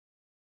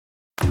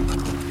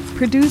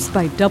Produced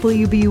by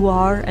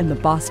WBUR and the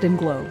Boston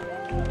Globe.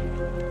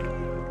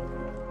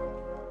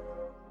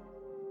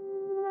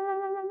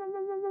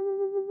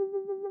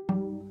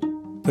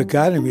 The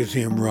Gardner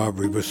Museum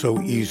robbery was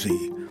so easy.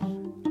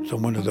 So I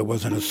wonder there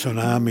wasn't a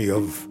tsunami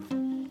of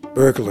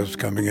burglars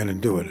coming in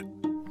and doing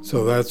it.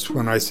 So that's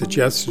when I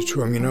suggested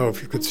to him,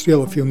 if you could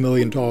steal a few $1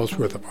 million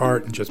worth of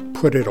art and just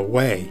put it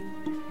away,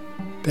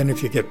 then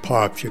if you get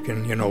popped, you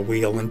can,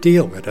 wheel and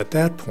deal it at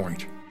that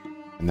point.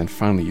 And then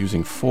finally,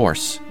 using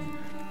force,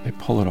 they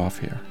pull it off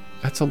here.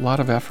 That's a lot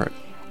of effort.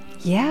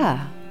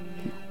 Yeah.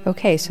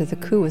 Okay, so the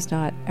coup was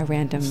not a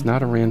random... It's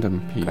not a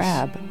random piece.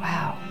 Grab.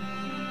 Wow.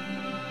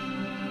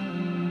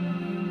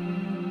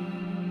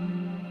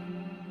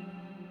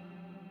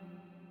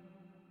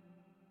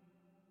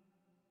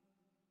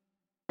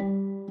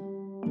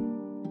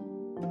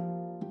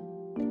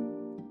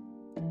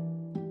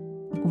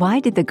 Why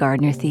did the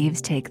Gardner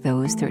thieves take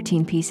those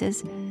 13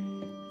 pieces?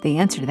 The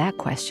answer to that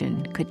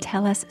question could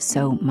tell us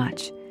so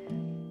much.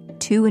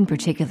 Two in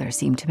particular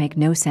seem to make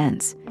no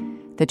sense: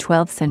 the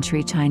 12th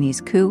century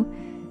Chinese coup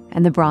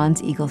and the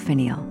bronze eagle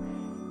finial.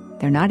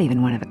 They're not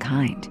even one of a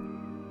kind.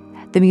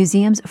 The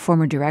museum's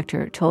former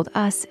director told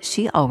us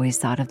she always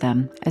thought of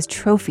them as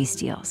trophy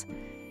steals.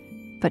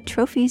 But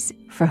trophies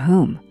for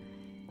whom?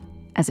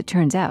 As it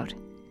turns out,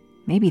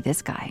 maybe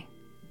this guy.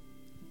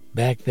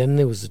 Back then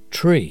there was a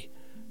tree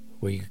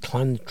where you could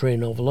climb the tree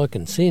and overlook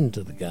and see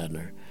into the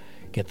Gardner,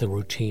 get the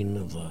routine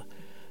of the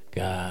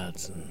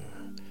guards and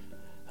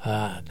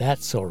that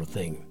sort of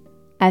thing.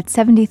 At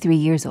 73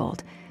 years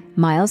old,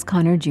 Miles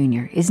Connor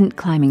Jr. isn't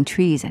climbing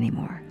trees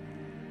anymore.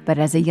 But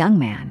as a young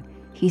man,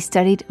 he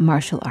studied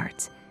martial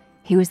arts.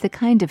 He was the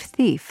kind of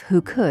thief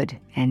who could,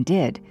 and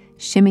did,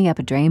 shimmy up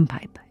a drain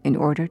pipe in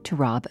order to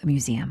rob a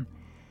museum.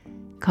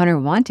 Connor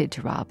wanted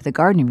to rob the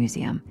Gardner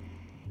Museum.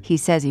 He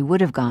says he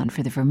would have gone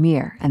for the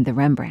Vermeer and the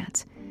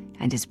Rembrandts,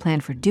 and his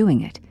plan for doing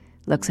it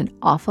looks an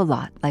awful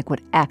lot like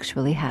what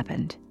actually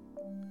happened.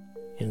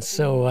 And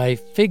so I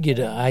figured,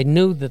 I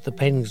knew that the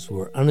paintings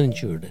were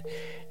uninjured,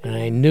 and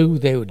I knew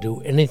they would do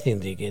anything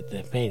to get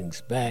the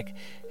paintings back,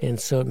 and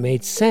so it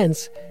made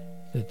sense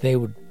that they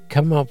would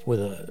come up with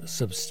a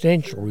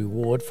substantial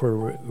reward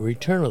for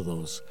return of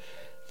those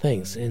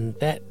things, and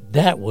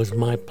that was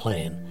my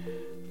plan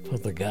for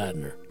the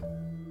Gardner.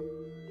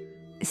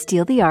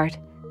 Steal the art,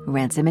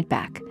 ransom it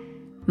back.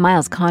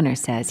 Miles Connor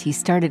says he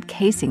started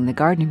casing the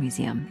Gardner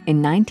Museum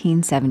in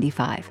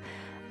 1975,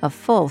 a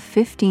full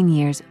 15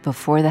 years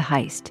before the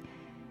heist.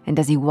 And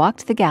as he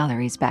walked the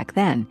galleries back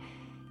then,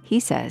 he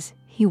says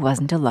he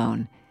wasn't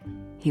alone.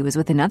 He was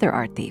with another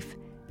art thief,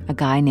 a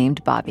guy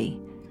named Bobby.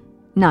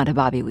 Not a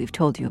Bobby we've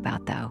told you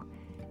about, though.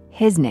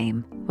 His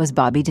name was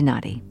Bobby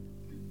Donati.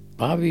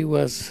 Bobby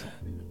was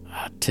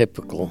a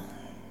typical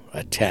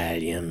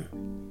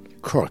Italian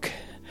crook.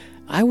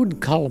 I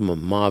wouldn't call him a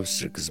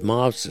mobster, because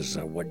mobsters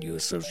are what you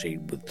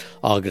associate with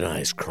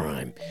organized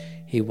crime.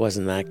 He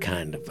wasn't that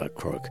kind of a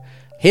crook.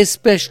 His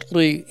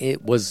specialty,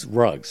 it was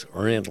rugs,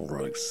 Oriental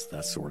rugs.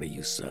 That's what he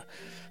used to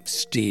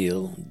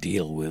steal,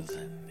 deal with,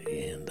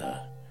 and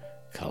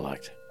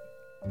collect.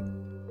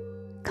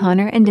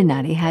 Connor and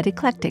Donati had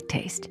eclectic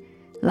taste.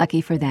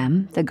 Lucky for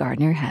them, the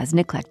Gardner has an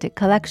eclectic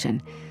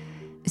collection.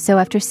 So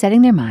after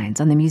setting their minds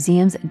on the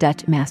museum's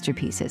Dutch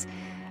masterpieces,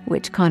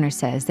 which Connor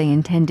says they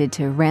intended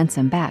to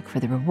ransom back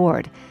for the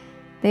reward,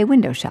 they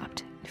window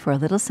shopped for a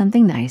little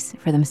something nice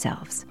for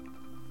themselves.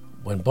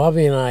 When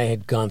Bobby and I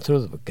had gone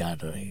through the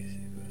Gardner,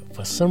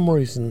 for some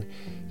reason,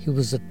 he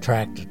was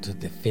attracted to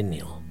the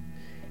finial.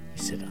 He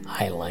said,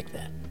 "I like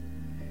that."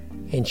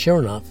 And sure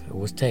enough, it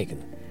was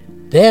taken.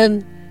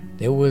 Then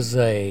there was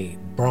a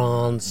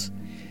bronze.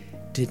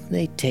 Didn't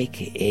they take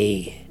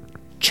a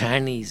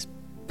Chinese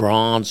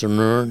bronze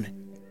urn?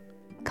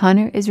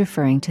 Connor is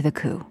referring to the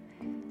coup.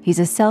 He's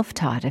a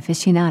self-taught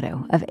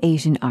aficionado of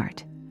Asian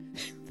art.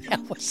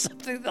 That was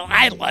something that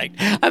I liked.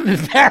 I'm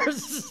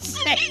embarrassed to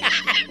say.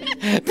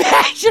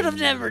 I should have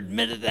never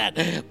admitted that.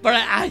 But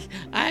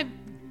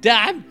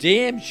I'm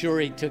damn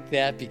sure he took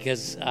that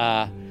because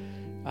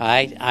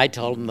I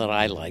told him that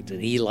I liked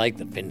it. He liked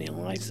the finial,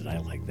 and I said I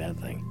like that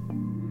thing.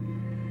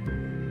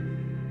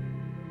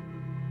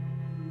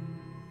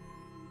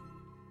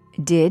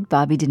 Did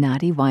Bobby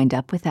Donati wind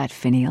up with that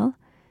finial?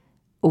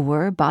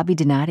 Were Bobby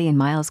Donati and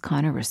Miles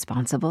Connor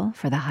responsible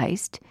for the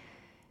heist?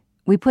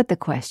 We put the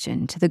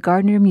question to the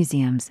Gardner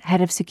Museum's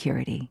head of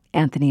security,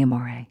 Anthony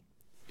Amore.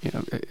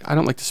 I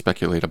don't like to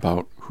speculate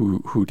about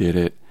who did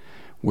it,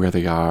 where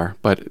they are,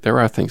 but there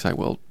are things I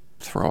will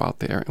throw out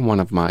there. And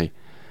one of my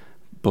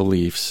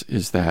beliefs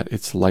is that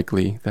it's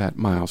likely that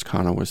Miles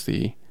Connor was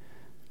the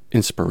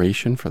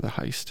inspiration for the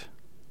heist,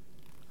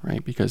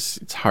 right? Because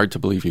it's hard to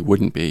believe he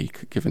wouldn't be,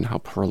 given how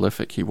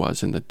prolific he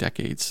was in the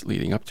decades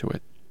leading up to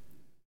it.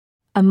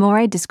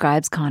 Amore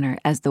describes Connor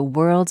as the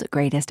world's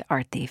greatest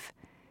art thief.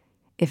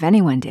 If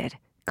anyone did,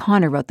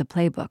 Connor wrote the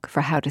playbook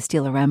for how to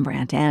steal a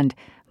Rembrandt and,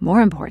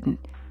 more important,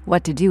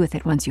 what to do with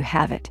it once you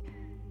have it.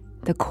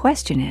 The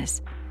question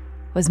is,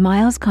 was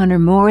Miles Connor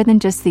more than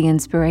just the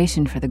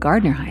inspiration for the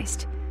Gardner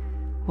heist?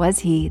 Was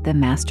he the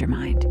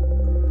mastermind?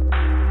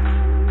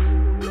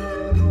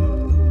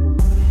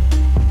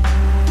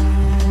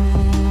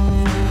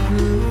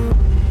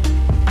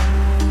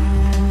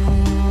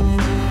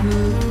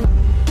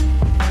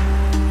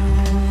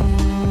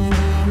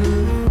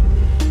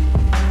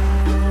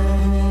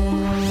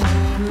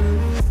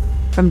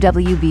 From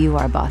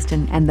WBUR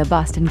Boston and the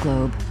Boston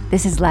Globe,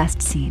 this is Last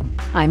Scene.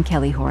 I'm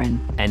Kelly Horan.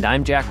 And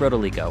I'm Jack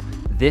Rodoligo.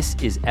 This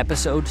is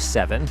Episode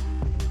 7,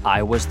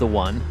 I Was the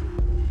One.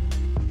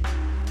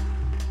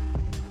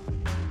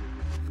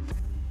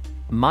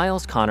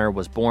 Miles Connor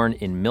was born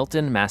in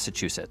Milton,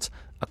 Massachusetts,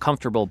 a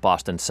comfortable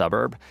Boston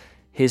suburb.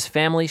 His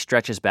family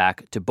stretches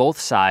back to both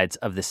sides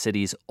of the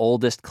city's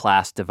oldest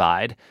class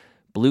divide,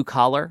 blue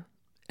collar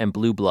and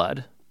blue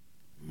blood.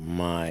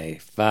 My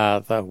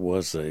father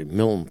was a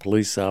Milton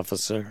police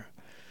officer.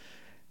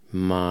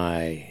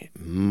 My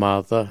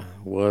mother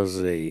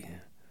was a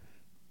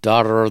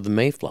daughter of the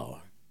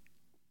Mayflower.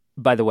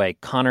 By the way,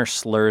 Connor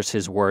slurs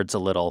his words a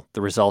little,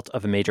 the result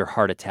of a major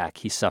heart attack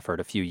he suffered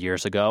a few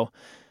years ago.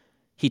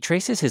 He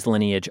traces his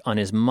lineage on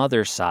his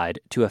mother's side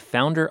to a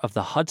founder of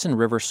the Hudson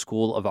River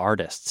School of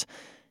Artists.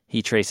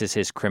 He traces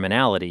his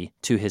criminality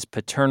to his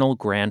paternal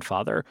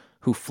grandfather,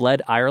 who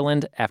fled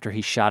Ireland after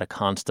he shot a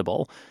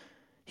constable.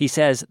 He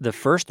says the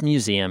first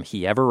museum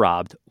he ever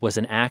robbed was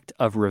an act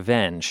of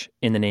revenge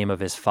in the name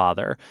of his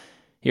father.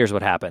 Here's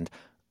what happened.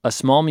 A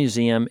small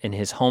museum in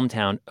his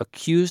hometown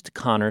accused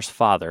Connor's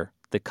father,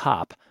 the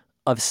cop,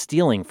 of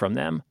stealing from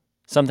them,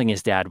 something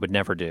his dad would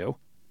never do.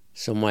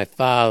 So my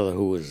father,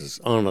 who was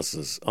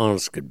as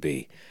honest could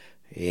be,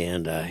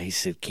 and he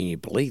said, "Can you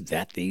believe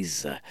that?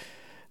 These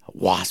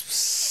wasps,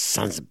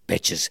 sons of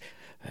bitches,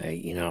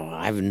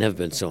 I've never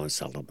been so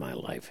insulted in my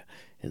life."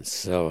 And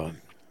so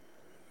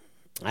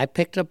I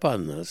picked up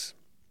on this.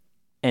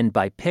 And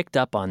by picked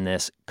up on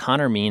this,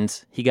 Connor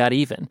means he got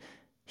even.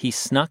 He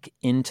snuck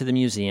into the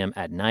museum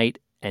at night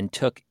and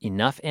took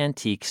enough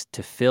antiques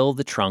to fill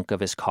the trunk of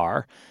his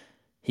car.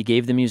 He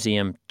gave the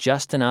museum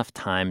just enough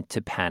time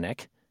to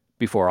panic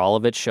before all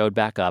of it showed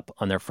back up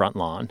on their front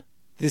lawn.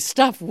 The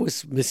stuff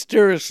was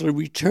mysteriously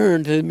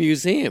returned to the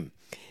museum.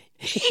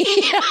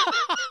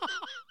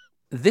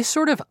 This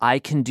sort of I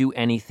can do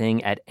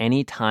anything at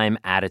any time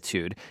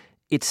attitude,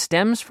 it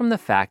stems from the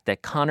fact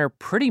that Connor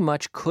pretty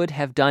much could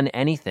have done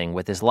anything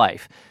with his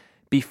life.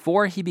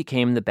 Before he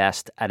became the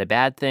best at a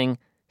bad thing,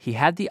 he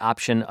had the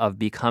option of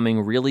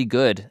becoming really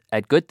good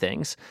at good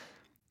things.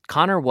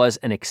 Connor was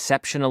an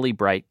exceptionally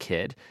bright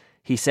kid.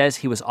 He says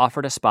he was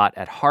offered a spot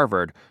at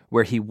Harvard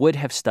where he would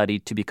have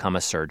studied to become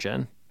a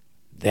surgeon.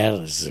 That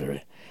is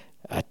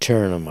a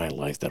turn in my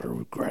life that I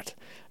regret.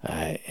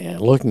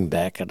 And looking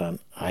back at it,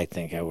 I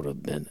think I would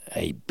have been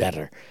a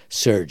better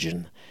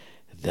surgeon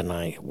than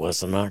I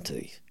was an art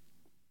thief.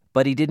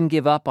 But he didn't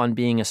give up on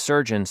being a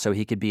surgeon so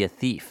he could be a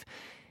thief.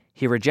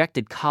 He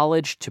rejected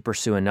college to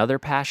pursue another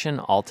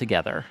passion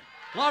altogether.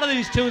 A lot of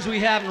these tunes we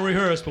haven't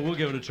rehearsed, but we'll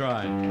give it a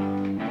try.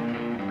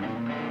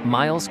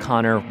 Miles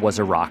Connor was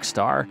a rock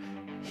star.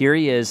 Here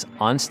he is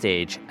on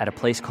stage at a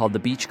place called the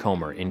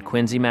Beachcomber in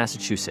Quincy,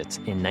 Massachusetts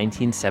in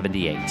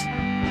 1978.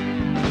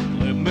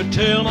 Let me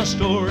tell my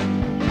story.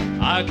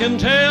 I can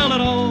tell it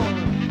all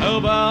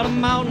about a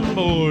mountain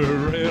boy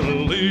who ran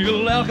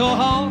illegal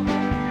alcohol.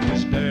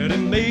 His daddy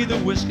made the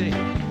whiskey,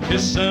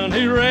 his son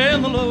he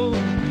ran the load,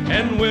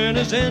 and when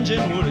his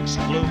engine would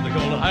explode, they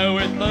called it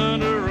Highway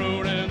Thunder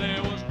Road, and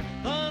there was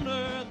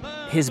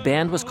thunder. His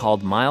band was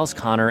called Miles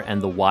Connor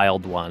and the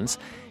Wild Ones.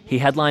 He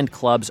headlined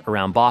clubs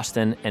around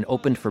Boston and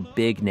opened for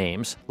big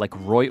names like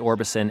Roy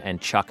Orbison and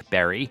Chuck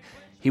Berry.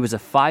 He was a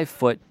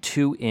 5-foot,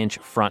 2-inch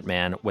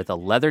frontman with a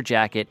leather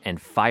jacket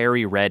and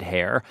fiery red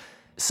hair.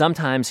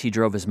 Sometimes he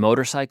drove his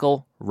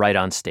motorcycle right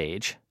on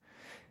stage.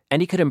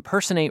 And he could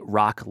impersonate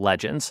rock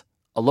legends.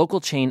 A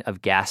local chain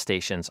of gas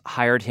stations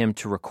hired him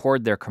to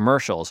record their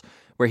commercials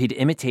where he'd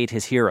imitate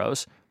his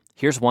heroes.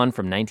 Here's one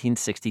from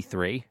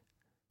 1963.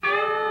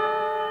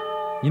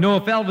 You know,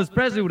 if Elvis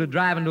Presley were to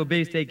drive into a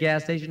Bay State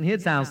gas station,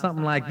 he'd sound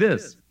something like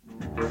this.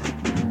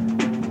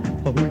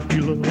 Oh, we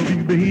love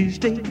you, Bay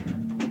State.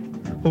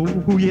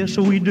 Oh, yes,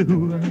 we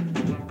do.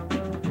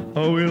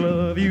 Oh, we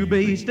love you,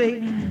 Bay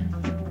State.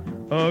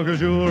 Oh,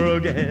 'cause you're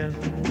a gas.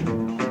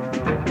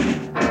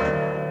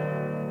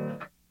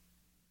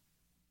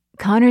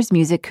 Connor's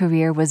music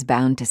career was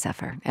bound to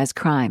suffer as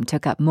crime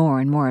took up more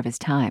and more of his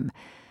time.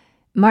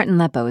 Martin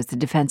Leppo is the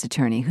defense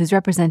attorney who's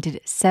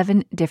represented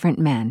 7 different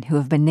men who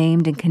have been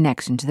named in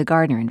connection to the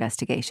Gardner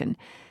investigation.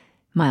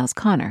 Miles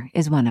Connor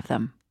is one of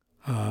them.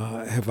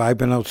 Have I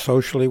been out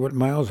socially with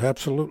Miles?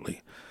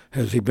 Absolutely.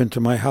 Has he been to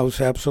my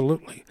house?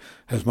 Absolutely.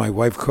 Has my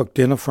wife cooked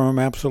dinner for him?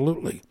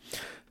 Absolutely.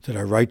 Did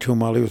I write to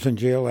him while he was in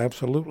jail?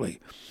 Absolutely.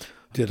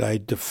 Did I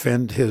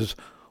defend his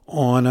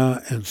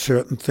honor and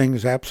certain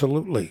things?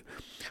 Absolutely.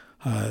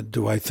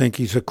 Do I think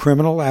he's a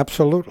criminal?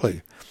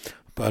 Absolutely.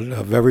 But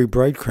a very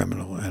bright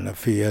criminal. And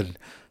if he had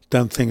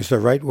done things the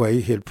right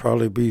way, he'd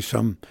probably be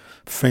some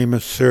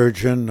famous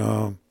surgeon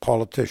or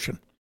politician.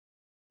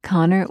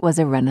 Connor was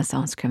a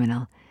Renaissance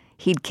criminal.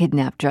 He'd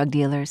kidnap drug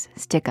dealers,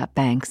 stick up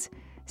banks,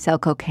 sell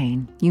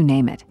cocaine, you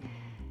name it.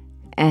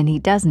 And he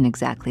doesn't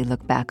exactly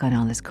look back on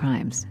all his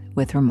crimes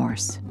with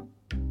remorse.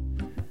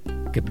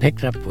 Got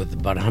picked up with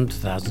about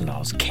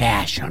 $100,000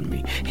 cash on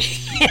me.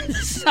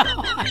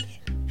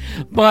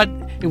 But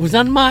it was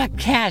unmarked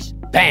cash.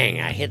 Bang,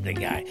 I hit the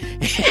guy.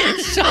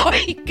 So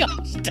he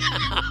goes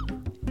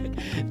down.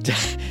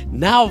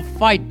 Now a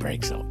fight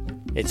breaks out.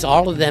 It's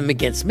all of them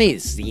against me.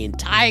 It's the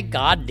entire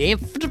goddamn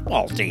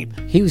football team.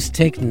 He was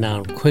taking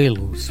down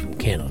Quaaludes from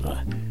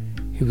Canada.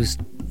 He was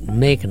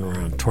making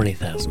around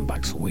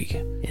 $20,000 a week.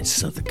 And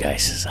so the guy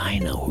says, I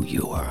know who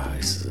you are. I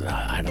says,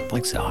 I don't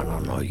think so. I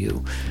don't know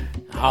you.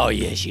 Oh,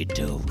 yes, you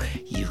do.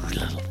 You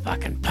little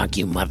fucking punk,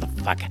 you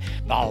motherfucker.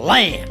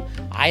 Blam!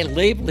 I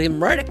label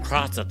him right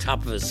across the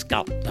top of his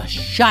scalp. The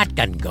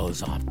shotgun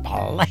goes off.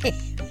 Blam!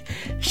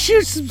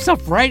 Shoots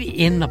himself right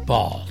in the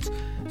balls.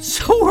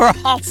 So we're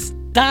all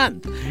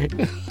stunned.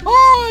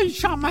 Oh, I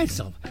shot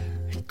myself.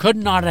 It could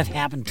not have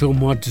happened to a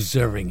more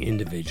deserving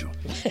individual.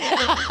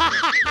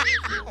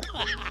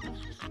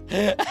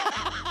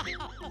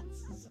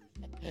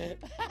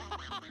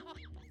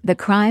 The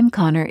crime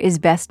Connor is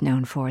best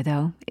known for,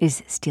 though,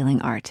 is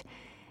stealing art.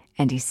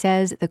 And he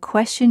says the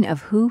question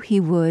of who he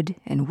would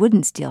and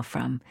wouldn't steal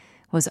from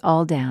was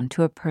all down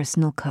to a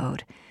personal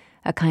code,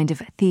 a kind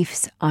of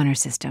thief's honor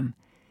system.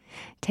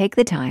 Take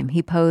the time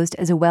he posed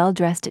as a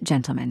well-dressed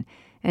gentleman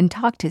and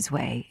talked his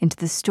way into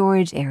the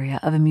storage area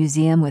of a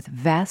museum with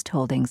vast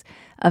holdings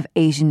of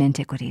Asian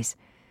antiquities.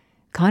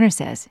 Connor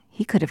says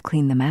he could have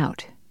cleaned them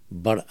out.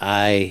 But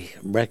I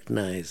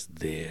recognized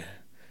their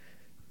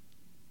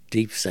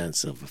deep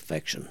sense of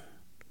affection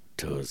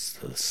towards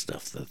the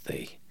stuff that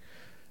they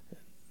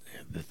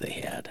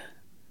had.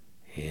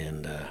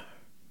 And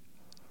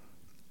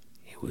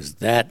it was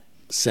that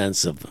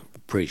sense of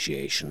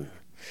appreciation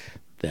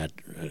that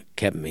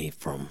kept me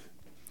from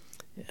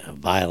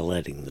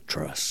violating the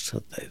trust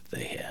that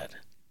they had.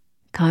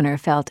 Connor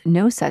felt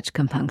no such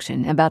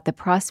compunction about the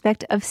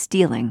prospect of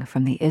stealing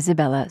from the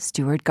Isabella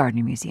Stewart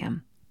Gardner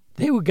Museum.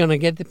 They were going to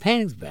get the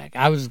paintings back.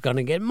 I was going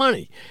to get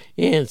money.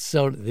 And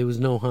so there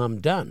was no harm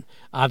done,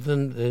 other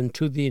than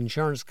to the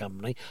insurance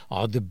company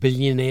or the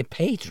billionaire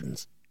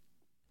patrons.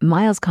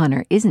 Miles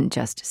Connor isn't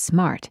just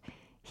smart.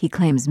 He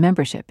claims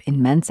membership in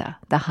Mensa,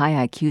 the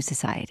high IQ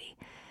society.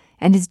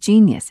 And his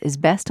genius is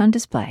best on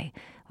display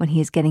when he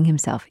is getting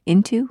himself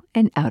into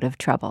and out of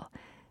trouble.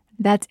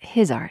 That's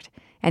his art,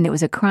 and it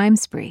was a crime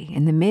spree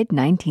in the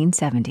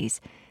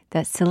mid-1970s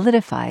that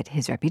solidified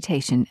his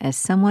reputation as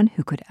someone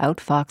who could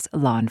outfox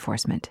law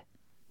enforcement.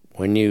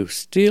 When you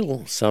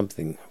steal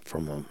something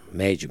from a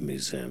major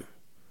museum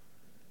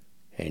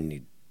and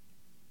you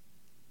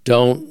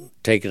don't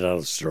take it out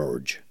of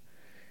storage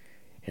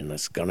and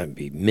it's going to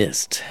be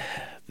missed,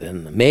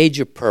 then the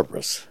major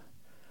purpose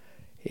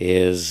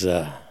is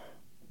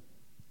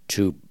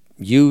to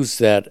use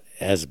that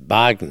as a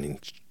bargaining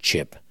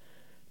chip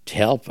to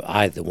help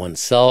either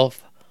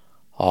oneself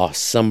or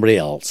somebody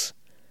else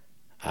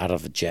out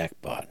of a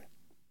jackpot.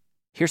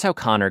 Here's how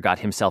Connor got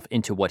himself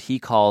into what he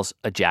calls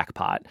a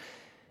jackpot.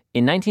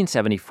 In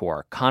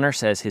 1974, Connor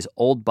says his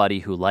old buddy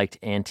who liked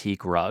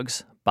antique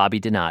rugs, Bobby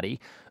Donati,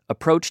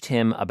 approached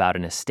him about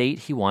an estate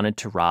he wanted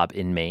to rob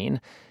in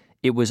Maine.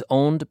 It was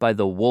owned by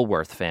the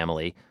Woolworth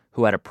family,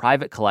 who had a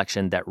private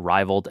collection that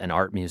rivaled an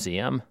art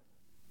museum.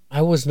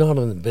 I was not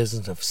in the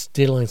business of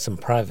stealing some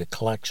private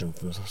collection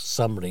from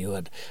somebody who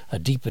had a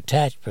deep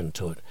attachment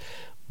to it,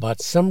 but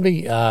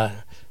somebody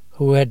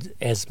who had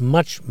as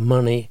much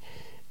money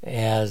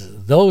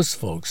as those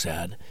folks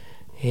had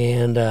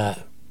and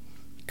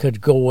could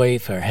go away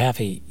for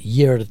half a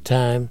year at a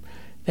time.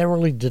 That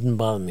really didn't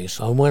bother me,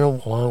 so I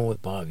went along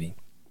with Bobby.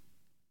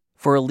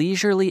 For a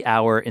leisurely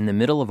hour in the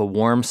middle of a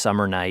warm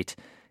summer night,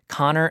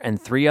 Connor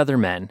and 3 other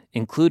men,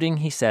 including,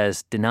 he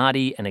says,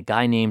 Donati and a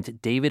guy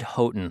named David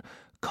Houghton,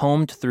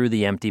 combed through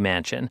the empty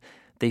mansion.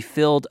 They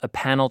filled a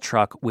panel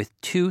truck with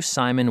 2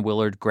 Simon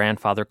Willard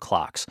grandfather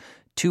clocks,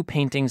 2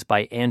 paintings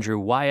by Andrew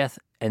Wyeth,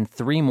 and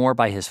 3 more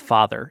by his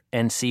father,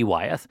 N.C.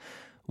 Wyeth.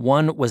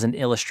 One was an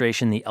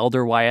illustration the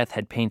elder Wyeth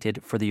had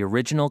painted for the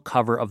original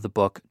cover of the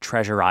book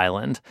Treasure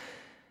Island.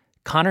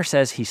 Connor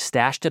says he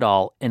stashed it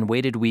all and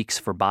waited weeks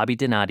for Bobby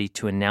Donati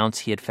to announce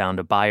he had found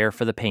a buyer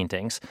for the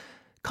paintings.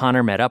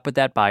 Connor met up with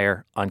that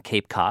buyer on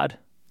Cape Cod.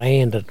 I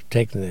ended up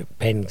taking the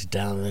paintings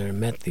down there and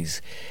met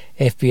these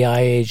FBI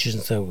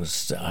agents. There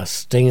was a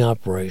sting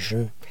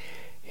operation,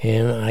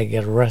 and I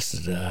got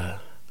arrested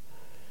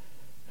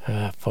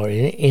for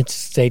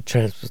interstate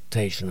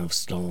transportation of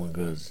stolen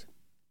goods.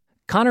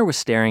 Connor was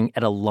staring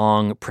at a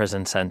long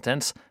prison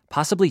sentence,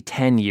 possibly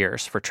 10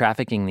 years for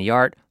trafficking the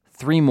art,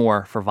 3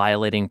 more for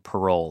violating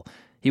parole.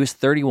 He was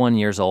 31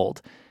 years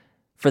old.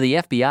 For the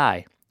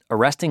FBI,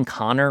 arresting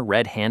Connor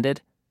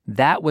red-handed,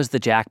 that was the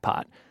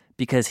jackpot,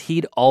 because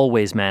he'd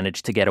always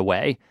managed to get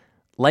away.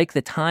 Like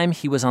the time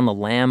he was on the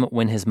lam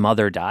when his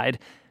mother died,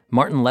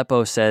 Martin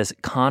Leppo says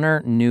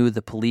Connor knew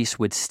the police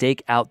would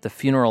stake out the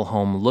funeral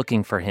home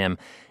looking for him,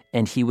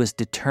 and he was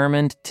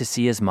determined to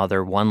see his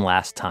mother one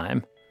last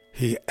time.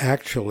 He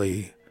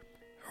actually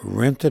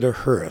rented a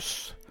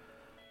hearse,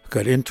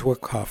 got into a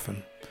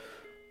coffin,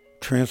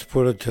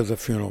 transported to the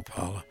funeral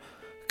parlor,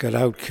 got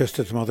out, kissed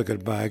his mother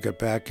goodbye, got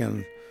back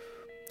in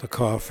the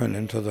coffin,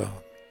 into the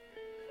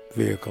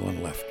vehicle,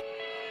 and left.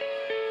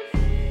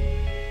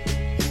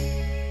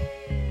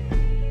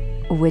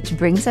 Which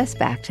brings us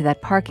back to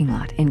that parking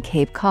lot in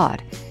Cape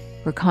Cod,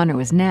 where Connor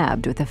was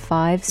nabbed with the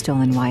 5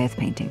 stolen Wyeth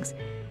paintings.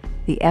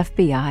 The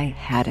FBI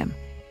had him.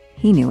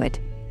 He knew it,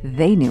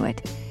 they knew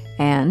it,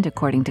 and,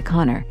 according to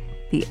Connor,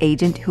 the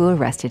agent who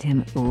arrested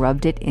him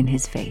rubbed it in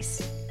his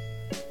face.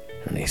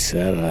 And he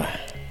said,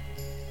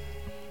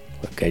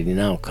 look at you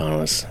now,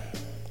 Connors.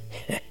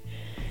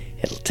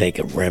 It'll take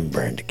a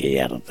Rembrandt to get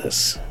you out of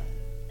this.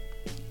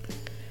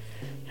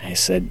 I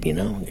said,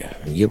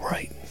 you're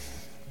right.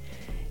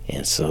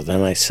 And so then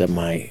I set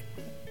my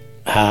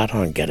heart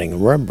on getting a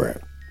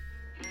Rembrandt.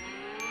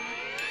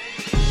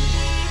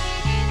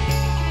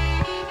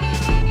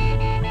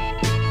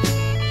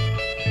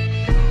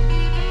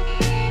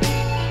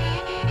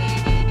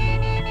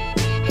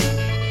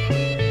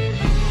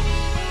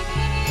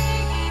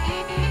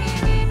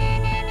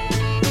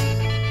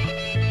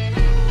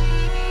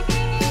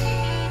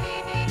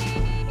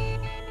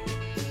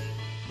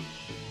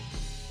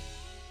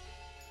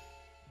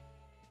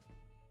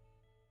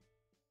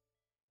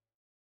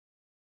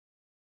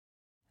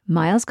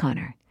 Miles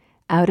Connor,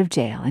 out of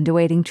jail and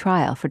awaiting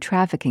trial for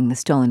trafficking the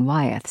stolen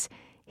Wyeths,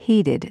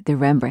 heeded the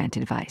Rembrandt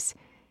advice.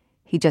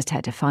 He just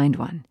had to find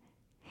one.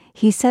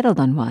 He settled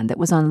on one that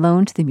was on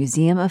loan to the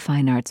Museum of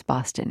Fine Arts,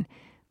 Boston,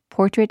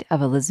 Portrait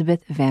of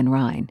Elizabeth Van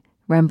Ryn,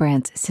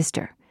 Rembrandt's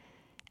sister.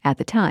 At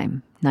the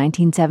time,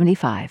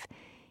 1975,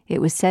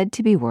 it was said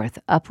to be worth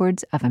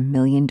upwards of $1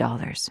 million.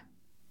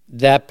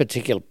 That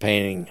particular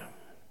painting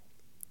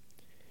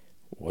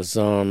was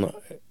on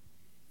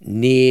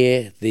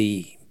near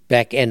the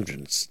back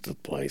entrance to the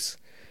place,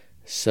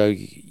 so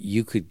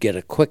you could get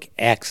a quick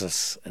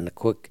access and a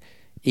quick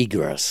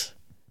egress.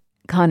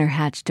 Connor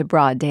hatched a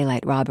broad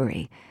daylight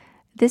robbery.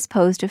 This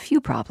posed a few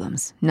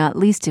problems, not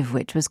least of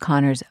which was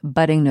Connor's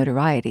budding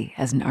notoriety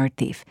as an art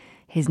thief.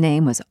 His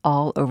name was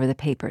all over the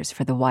papers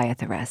for the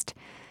Wyeth arrest.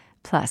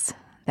 Plus,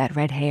 that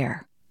red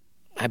hair.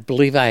 I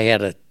believe I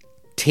had a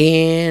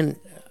tan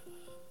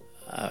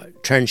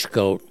trench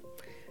coat,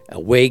 a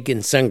wig,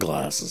 and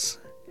sunglasses.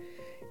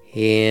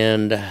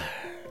 And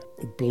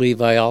I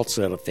believe I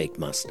also had a fake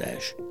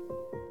mustache.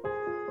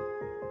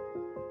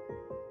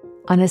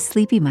 On a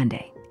sleepy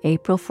Monday,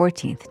 April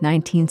 14th,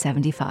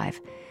 1975,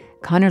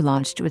 Connor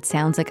launched what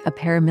sounds like a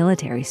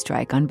paramilitary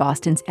strike on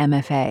Boston's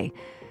MFA.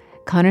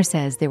 Connor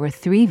says there were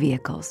 3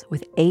 vehicles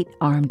with 8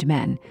 armed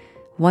men,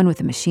 one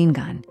with a machine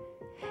gun.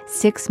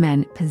 6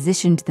 men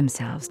positioned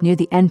themselves near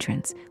the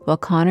entrance while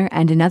Connor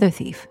and another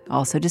thief,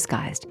 also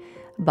disguised,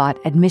 bought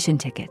admission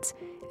tickets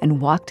and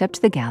walked up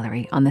to the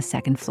gallery on the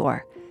 2nd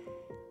floor.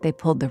 They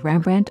pulled the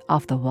Rembrandt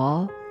off the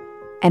wall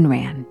and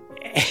ran.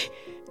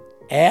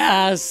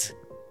 As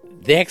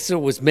the exit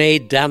was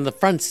made down the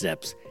front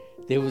steps,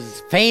 there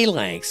was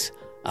phalanx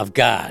of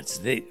guards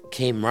that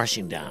came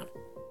rushing down.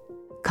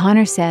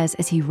 Connor says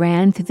as he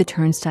ran through the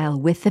turnstile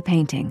with the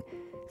painting,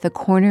 the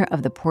corner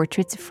of the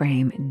portrait's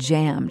frame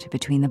jammed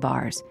between the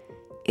bars.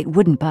 It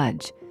wouldn't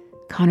budge.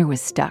 Connor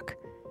was stuck.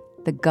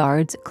 The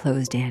guards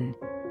closed in.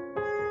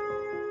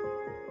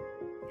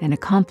 An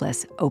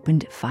accomplice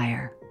opened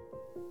fire.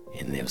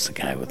 And there was a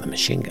guy with a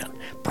machine gun.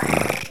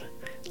 Brrr,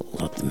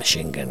 let the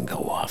machine gun go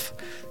off.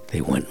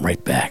 They went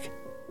right back.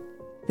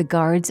 The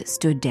guards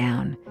stood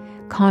down.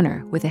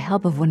 Connor, with the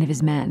help of one of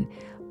his men,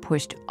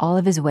 pushed all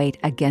of his weight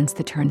against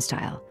the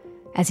turnstile.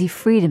 As he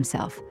freed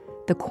himself,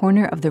 the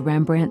corner of the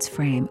Rembrandt's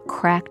frame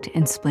cracked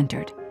and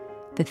splintered.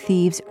 The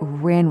thieves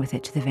ran with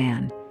it to the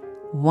van.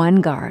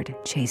 One guard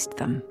chased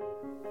them.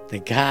 The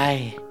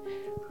guy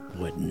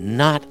would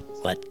not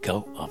let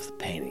go of the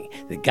painting.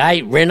 The guy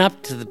ran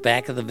up to the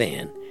back of the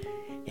van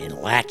and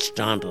latched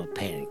onto the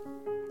painting.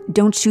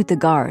 "Don't shoot the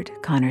guard,"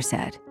 Connor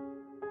said.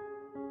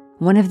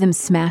 One of them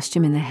smashed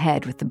him in the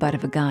head with the butt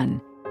of a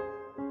gun.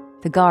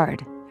 The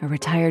guard, a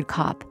retired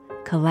cop,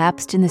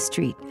 collapsed in the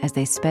street as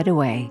they sped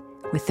away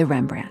with the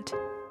Rembrandt.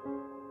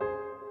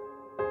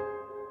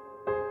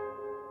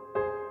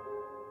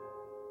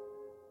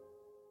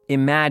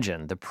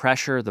 Imagine the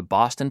pressure the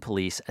Boston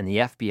police and the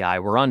FBI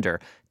were under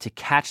to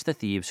catch the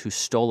thieves who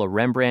stole a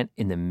Rembrandt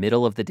in the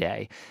middle of the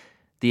day.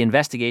 The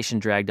investigation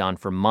dragged on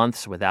for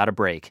months without a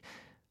break,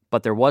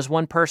 but there was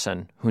one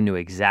person who knew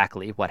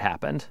exactly what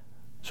happened.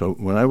 So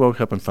when I woke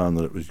up and found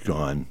that it was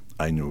gone,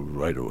 I knew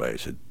right away. I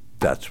said,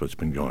 that's what's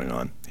been going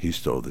on. He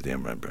stole the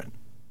damn Rembrandt.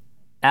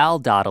 Al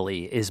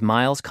Dodley is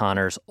Miles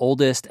Connor's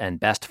oldest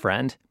and best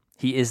friend.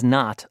 He is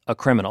not a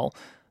criminal.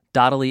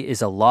 Dodley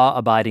is a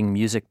law-abiding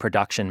music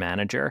production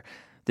manager.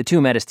 The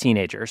two met as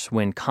teenagers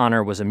when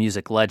Connor was a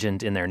music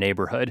legend in their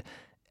neighborhood.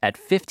 At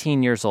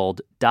 15 years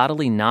old,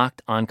 Dodley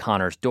knocked on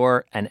Connor's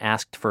door and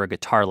asked for a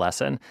guitar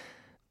lesson.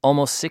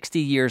 Almost 60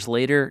 years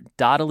later,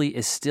 Dodley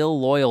is still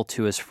loyal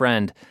to his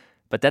friend,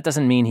 but that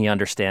doesn't mean he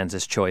understands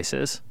his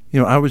choices.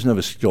 I was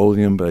never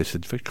scolding him, but I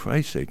said, for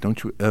Christ's sake,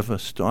 don't you ever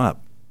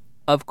stop.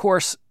 Of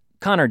course,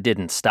 Connor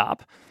didn't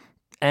stop.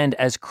 And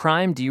as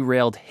crime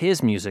derailed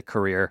his music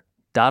career,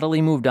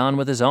 Dodley moved on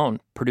with his own,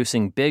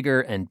 producing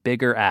bigger and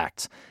bigger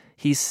acts.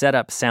 He's set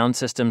up sound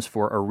systems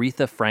for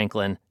Aretha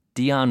Franklin,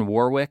 Dionne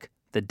Warwick,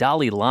 the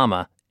Dalai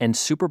Lama, and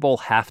Super Bowl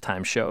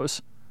halftime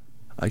shows.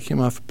 I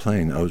came off a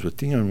plane. I was with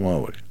Dionne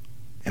Warwick,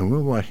 and we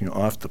were walking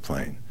off the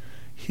plane.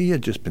 He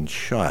had just been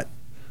shot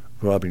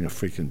robbing a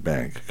freaking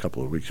bank a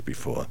couple of weeks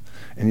before,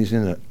 and he's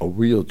in a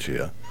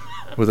wheelchair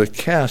with a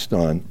cast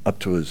on up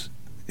to his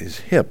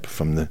hip,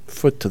 from the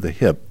foot to the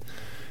hip.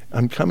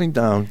 I'm coming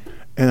down,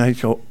 and I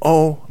go,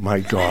 oh, my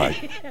God.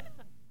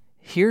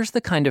 Here's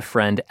the kind of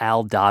friend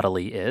Al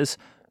Dodley is.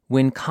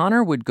 When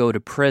Connor would go to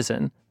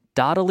prison,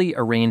 Dodley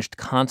arranged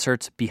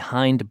concerts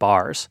behind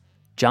bars,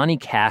 Johnny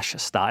Cash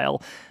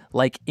style,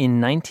 like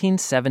in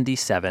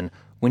 1977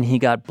 when he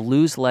got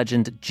blues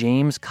legend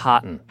James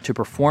Cotton to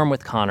perform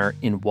with Connor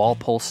in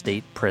Walpole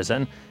State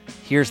Prison.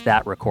 Here's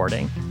that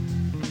recording.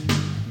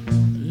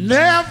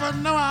 Never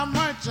know how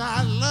much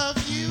I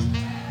love you.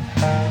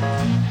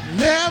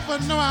 Never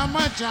know how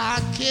much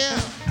I care.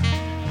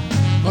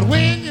 But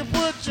when you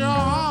put your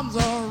arms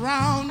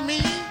around me,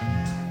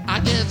 I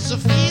get a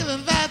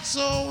feeling that's so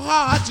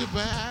hard to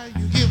bear.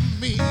 You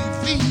give me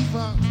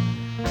fever.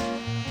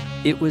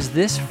 It was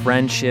this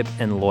friendship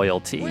and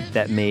loyalty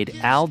that made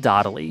Al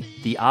Dodley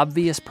the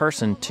obvious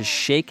person to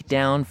shake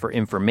down for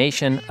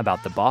information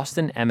about the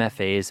Boston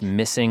MFA's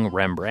missing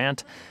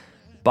Rembrandt.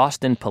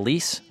 Boston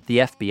police, the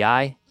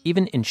FBI,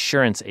 even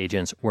insurance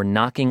agents were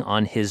knocking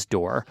on his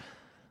door.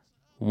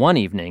 One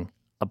evening,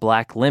 a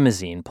black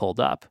limousine pulled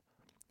up.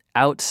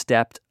 Out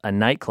stepped a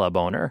nightclub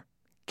owner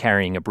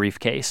carrying a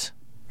briefcase.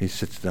 He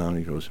sits down and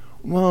he goes,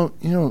 well,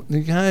 you know, the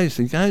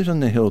guys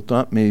on the Hill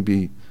thought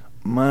maybe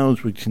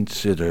Miles would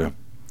consider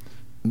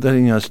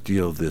letting us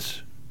deal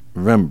this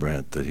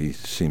Rembrandt that he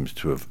seems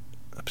to have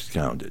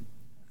absconded.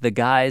 The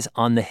guys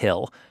on the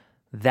Hill.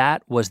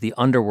 That was the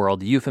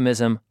underworld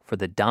euphemism for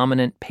the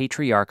dominant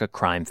patriarcha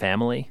crime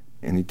family.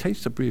 And he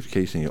takes the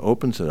briefcase and he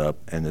opens it up,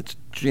 and it's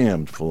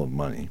jammed full of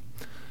money.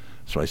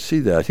 So I see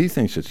that. He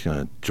thinks it's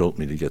going to jolt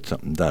me to get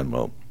something done.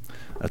 Well,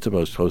 that's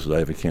about as close as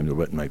I ever came to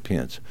wetting my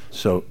pants.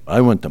 So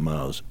I went to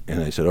Miles,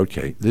 and I said,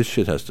 okay, this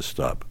shit has to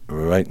stop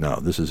right now.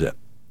 This is it.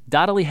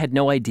 Dodley had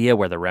no idea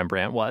where the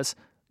Rembrandt was.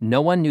 No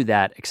one knew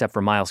that except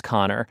for Miles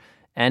Connor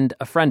and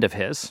a friend of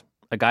his,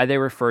 a guy they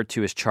referred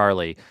to as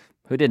Charlie,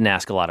 who didn't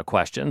ask a lot of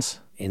questions.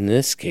 In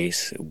this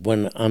case, it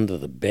went under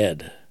the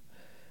bed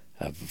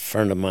of a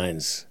friend of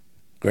mine's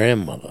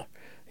grandmother.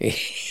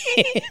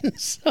 And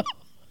so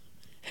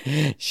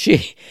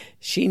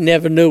she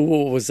never knew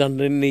what was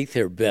underneath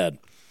her bed.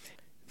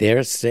 There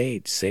it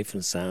stayed, safe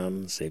and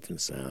sound, safe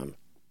and sound.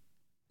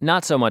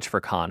 Not so much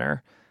for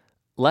Connor.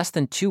 Less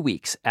than 2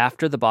 weeks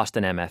after the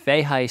Boston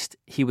MFA heist,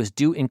 he was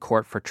due in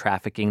court for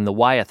trafficking the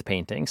Wyeth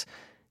paintings.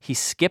 He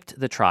skipped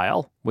the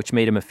trial, which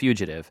made him a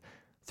fugitive.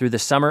 Through the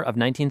summer of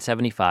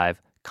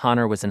 1975,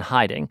 Connor was in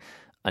hiding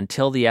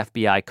until the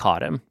FBI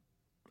caught him.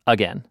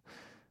 Again.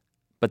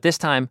 But this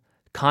time,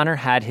 Connor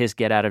had his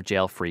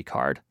get-out-of-jail-free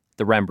card,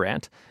 the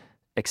Rembrandt.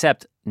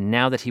 Except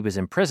now that he was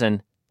in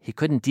prison, he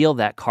couldn't deal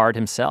that card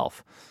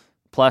himself.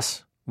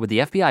 Plus, would the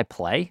FBI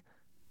play?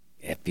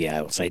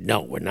 FBI will say,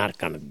 no, we're not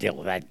going to deal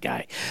with that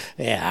guy.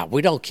 Yeah,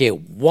 we don't care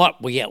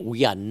what we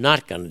are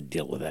not going to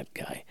deal with that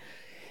guy.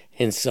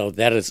 And so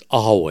that is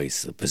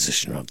always the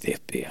position of the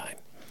FBI.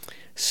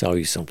 So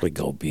you simply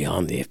go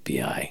beyond the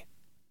FBI.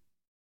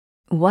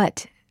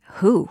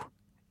 Who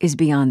is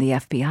beyond the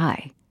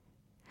FBI?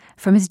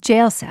 From his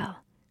jail cell,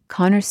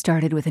 Connor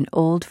started with an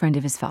old friend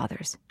of his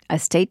father's, a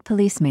state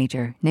police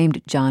major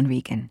named John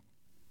Regan.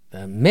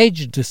 The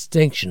major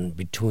distinction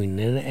between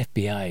an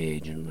FBI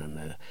agent and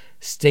a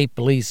state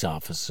police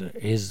officer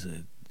is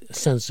a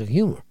sense of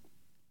humor.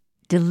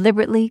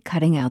 Deliberately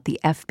cutting out the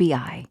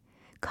FBI,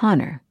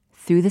 Connor,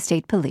 through the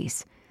state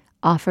police,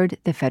 offered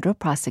the federal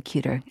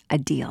prosecutor a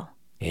deal.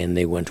 And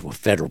they went to a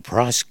federal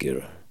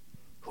prosecutor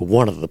who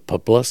wanted the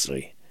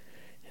publicity.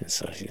 And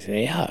so she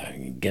said, yeah,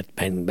 you get the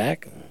painting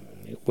back,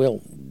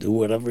 we'll do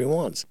whatever he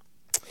wants.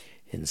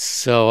 And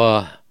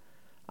so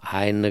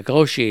I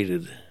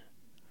negotiated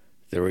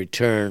the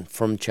return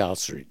from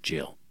Charles Street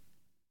Jail.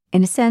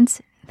 In a sense,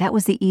 that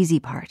was the easy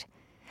part.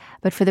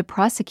 But for the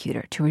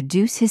prosecutor to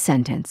reduce his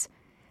sentence,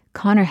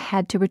 Connor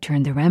had to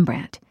return the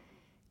Rembrandt.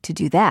 To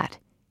do that,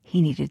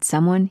 he needed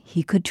someone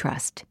he could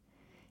trust.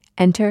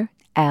 Enter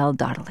Al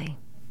Dodley.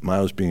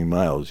 Miles being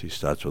Miles, he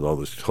starts with all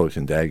this cloak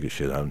and dagger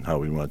shit on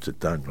how he wants it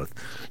done. With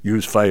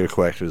use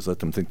firecrackers, let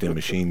them think they're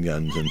machine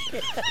guns. And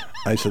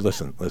I said,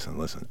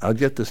 listen. I'll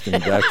get this thing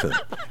back to them.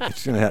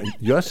 It's gonna happen.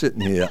 You're sitting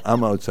here,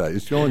 I'm outside.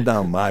 It's going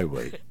down my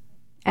way.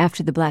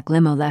 After the black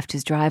limo left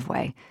his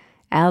driveway,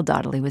 Al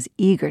Dodley was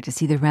eager to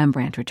see the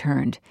Rembrandt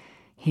returned.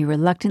 He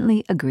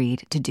reluctantly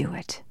agreed to do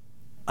it.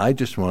 I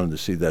just wanted to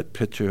see that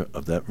picture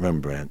of that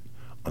Rembrandt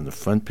on the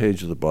front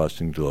page of the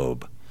Boston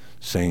Globe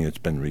saying it's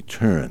been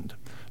returned,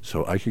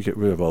 so I could get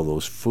rid of all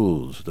those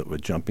fools that were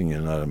jumping in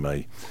and out of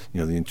my,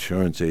 the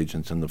insurance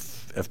agents and the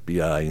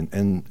FBI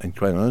and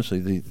quite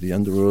honestly, the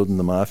underworld and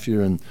the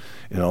mafia and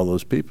all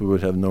those people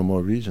would have no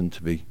more reason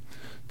to be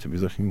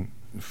looking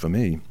for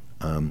me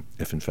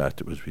if in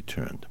fact it was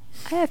returned.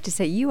 I have to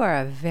say, you are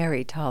a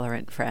very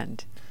tolerant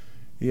friend.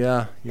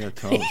 Yeah,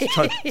 tolerance.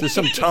 There's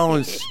some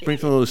tolerance,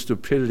 sprinkle a little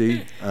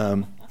stupidity,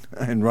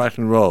 and rock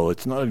and roll.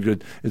 It's not a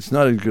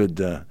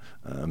good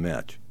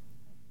match.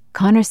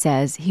 Connor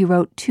says he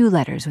wrote 2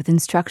 letters with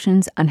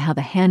instructions on how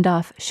the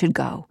handoff should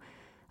go.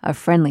 A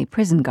friendly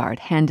prison guard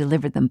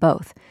hand-delivered them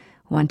both,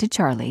 one to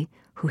Charlie,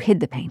 who hid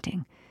the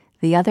painting,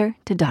 the other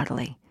to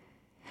Donnelly.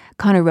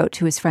 Connor wrote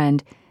to his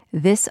friend,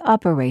 "This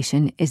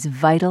operation is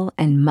vital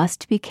and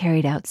must be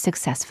carried out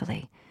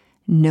successfully.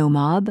 No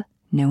mob,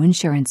 no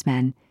insurance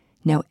men,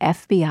 no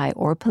FBI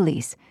or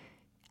police,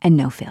 and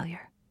no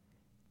failure.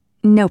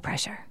 No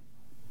pressure."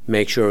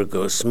 Make sure it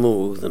goes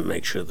smooth and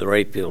make sure the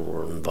right people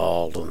are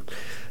involved and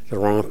the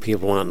wrong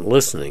people aren't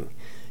listening.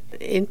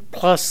 And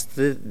plus,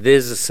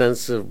 there's a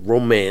sense of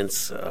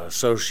romance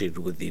associated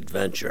with the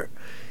adventure.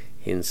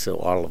 And so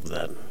all of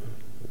that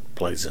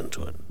plays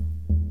into it.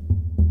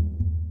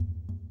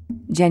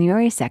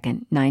 January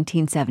 2nd,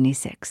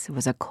 1976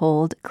 was a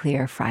cold,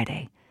 clear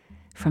Friday.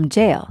 From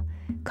jail,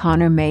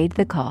 Connor made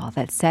the call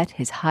that set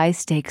his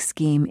high-stakes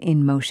scheme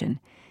in motion.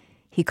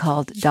 He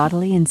called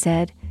Donnelly and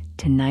said,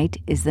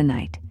 "Tonight is the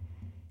night."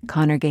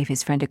 Connor gave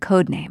his friend a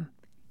code name,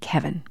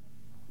 Kevin.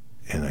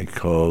 And I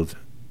called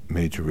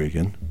Major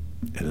Regan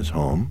at his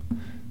home,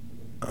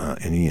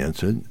 and he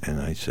answered,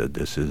 and I said,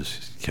 "This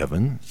is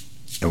Kevin,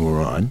 and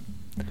we're on."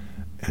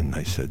 And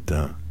I said,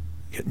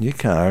 "Get in your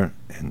car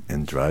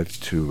and drive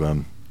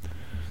to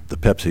the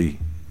Pepsi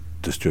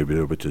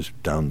distributor, which is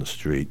down the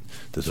street.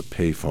 There's a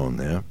payphone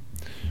there.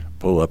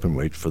 Pull up and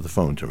wait for the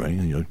phone to ring,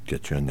 and you'll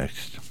get your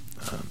next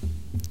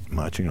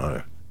marching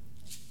order."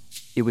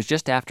 It was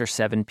just after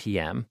 7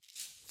 p.m.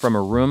 From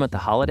a room at the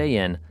Holiday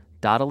Inn,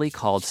 Donnelly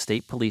called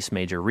State Police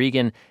Major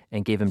Regan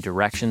and gave him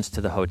directions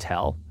to the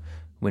hotel.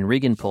 When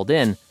Regan pulled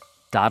in,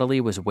 Donnelly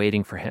was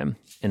waiting for him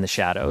in the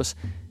shadows.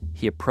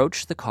 He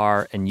approached the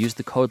car and used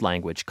the code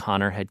language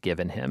Connor had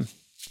given him.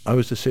 I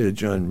was to say to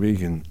John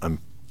Regan,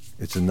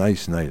 "It's a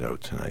nice night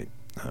out tonight."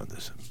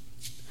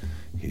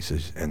 He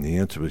says, and the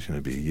answer was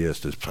going to be, "Yes,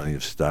 there's plenty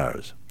of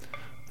stars."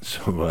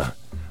 So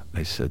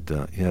I said,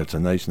 "Yeah, it's a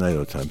nice night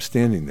out tonight." I'm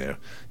standing there.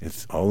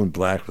 It's all in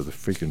black with a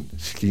freaking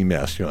ski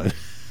mask on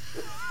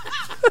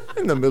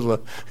in the middle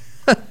of...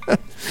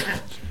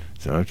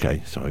 So,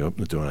 okay. So I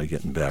open the door and I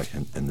get in back,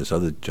 and this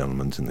other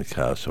gentleman's in the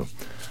car. So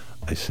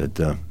I said,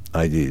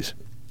 "IDs."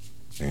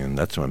 And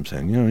that's what I'm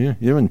saying.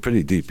 You're in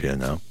pretty deep here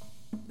now.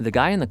 The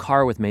guy in the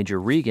car with Major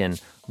Regan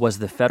was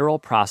the federal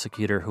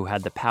prosecutor who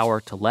had the power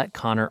to let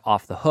Connor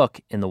off the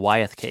hook in the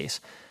Wyeth case.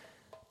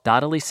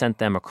 Donnelly sent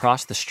them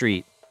across the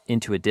street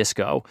into a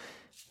disco.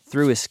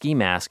 Through his ski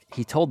mask,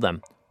 he told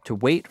them to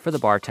wait for the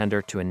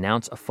bartender to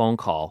announce a phone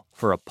call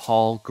for a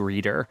Paul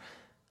greeter.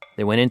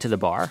 They went into the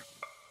bar.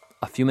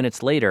 A few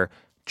minutes later,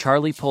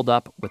 Charlie pulled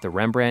up with a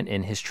Rembrandt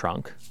in his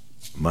trunk.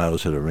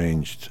 Miles had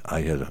arranged.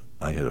 I had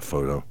a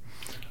photo.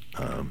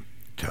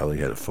 Charlie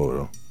had a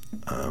photo.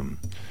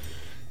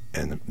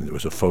 And there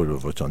was a photo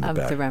of what's on the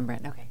back. Of the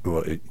Rembrandt, okay.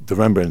 Well, the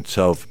Rembrandt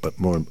itself, but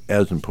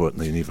as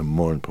importantly, and even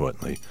more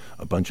importantly,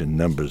 a bunch of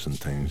numbers and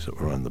things that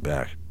were on the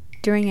back.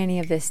 During any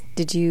of this,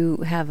 did you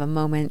have a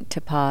moment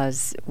to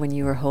pause when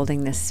you were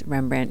holding this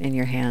Rembrandt in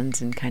your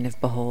hands and kind of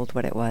behold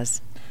what it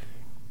was?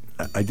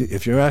 I did.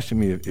 If you're asking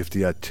me if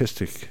the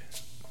artistic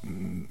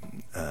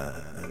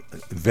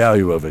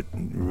value of it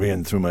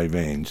ran through my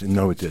veins,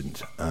 no, it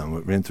didn't.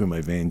 What ran through my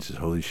veins is,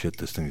 holy shit,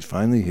 this thing's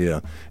finally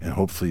here, and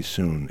hopefully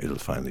soon it'll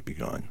finally be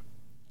gone.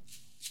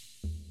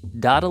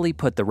 Donnelly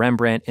put the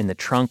Rembrandt in the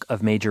trunk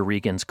of Major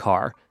Regan's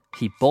car.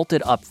 He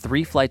bolted up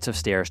 3 flights of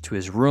stairs to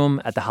his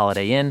room at the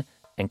Holiday Inn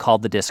and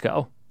called the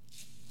disco.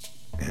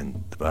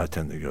 And the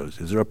bartender goes,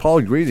 "Is there a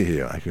Paul greeter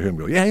here?" I could hear him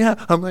go, Yeah,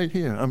 I'm right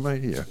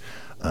here.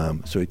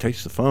 So he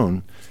takes the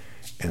phone,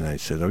 and I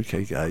said,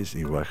 "Okay, guys,"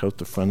 you walk out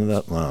the front of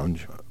that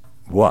lounge.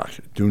 Walk,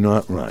 do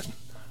not run.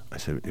 I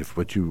said, if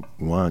what you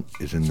want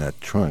is in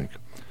that trunk,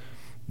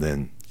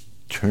 then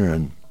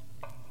turn,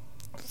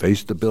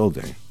 face the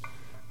building,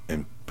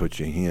 and put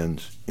your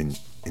hands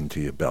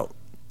into your belt.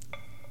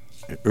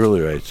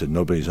 Earlier I said,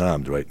 "Nobody's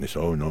armed," right? And they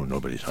said, "Oh, no,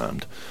 nobody's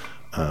armed."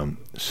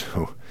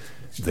 So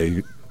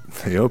they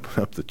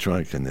open up the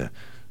trunk, and they're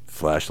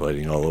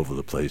flashlighting all over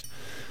the place.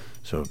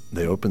 So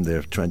they opened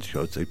their trench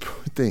coats, they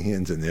put their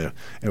hands in there,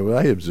 and what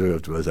I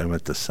observed was, I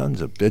went, the sons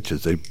of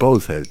bitches, they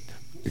both had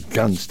a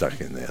gun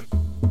stuck in there.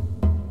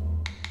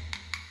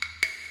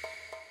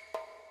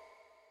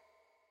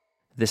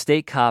 The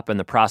state cop and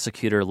the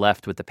prosecutor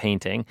left with the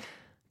painting.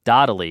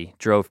 Donnelly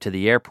drove to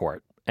the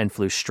airport and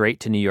flew straight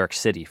to New York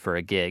City for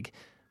a gig.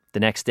 The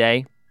next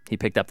day, he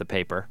picked up the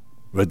paper.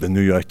 Read the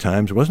New York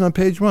Times. It wasn't on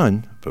page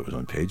 1, but it was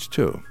on page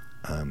 2,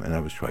 and I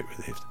was quite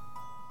relieved.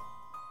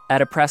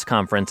 At a press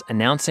conference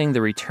announcing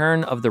the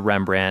return of the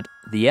Rembrandt,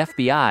 the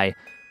FBI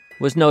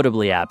was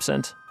notably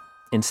absent.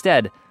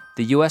 Instead,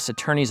 the U.S.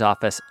 Attorney's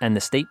Office and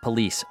the state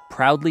police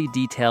proudly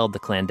detailed the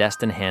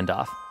clandestine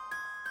handoff.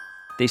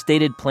 They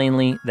stated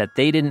plainly that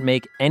they didn't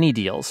make any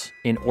deals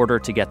in order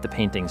to get the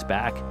paintings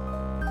back.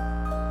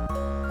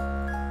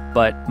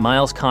 But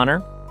Miles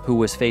Connor, who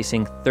was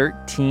facing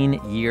 13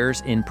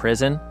 years in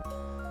prison,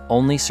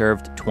 only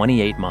served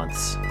 28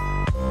 months.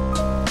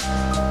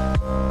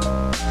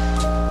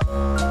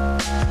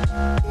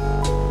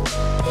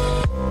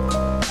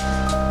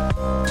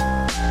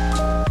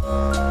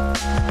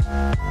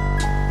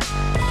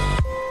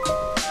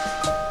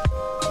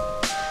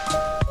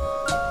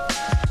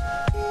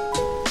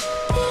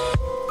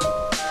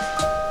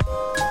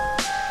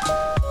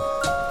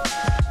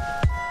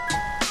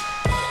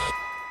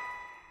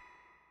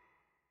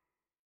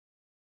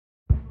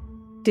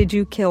 Did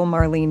you kill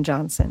Marlene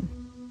Johnson?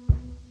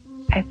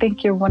 I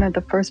think you're one of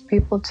the first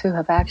people to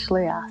have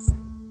actually asked.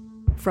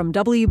 From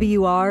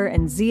WBUR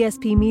and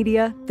ZSP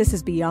Media, this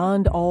is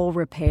Beyond All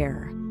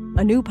Repair,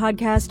 a new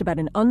podcast about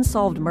an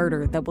unsolved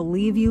murder that will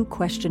leave you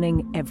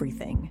questioning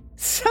everything.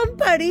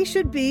 Somebody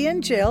should be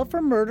in jail for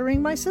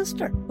murdering my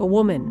sister. A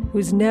woman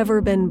who's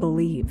never been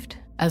believed.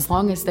 As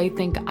long as they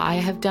think I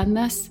have done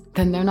this,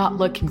 then they're not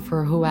looking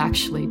for who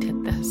actually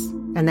did this.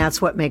 And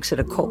that's what makes it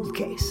a cold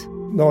case.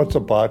 No, it's a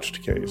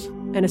botched case.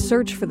 And a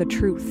search for the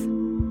truth,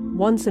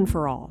 once and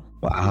for all.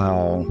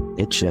 Wow,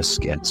 it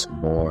just gets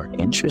more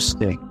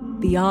interesting.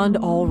 Beyond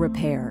All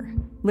Repair.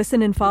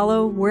 Listen and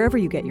follow wherever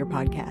you get your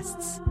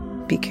podcasts.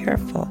 Be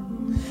careful.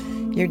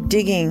 You're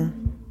digging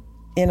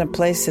in a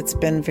place that's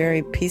been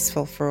very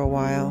peaceful for a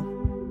while.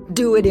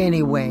 Do it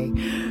anyway.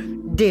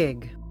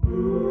 Dig.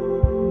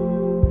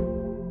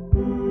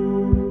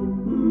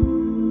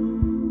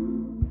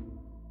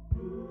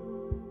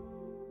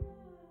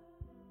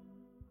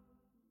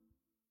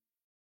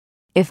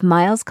 If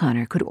Miles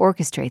Connor could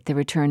orchestrate the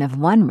return of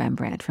one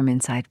Rembrandt from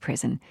inside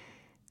prison,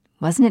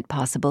 wasn't it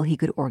possible he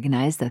could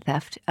organize the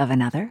theft of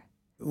another?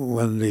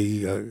 When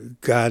the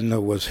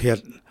gardener was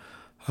hit,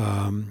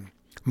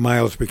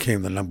 Miles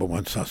became the number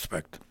one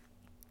suspect.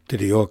 Did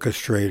he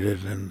orchestrate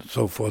it and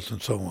so forth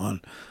and so on?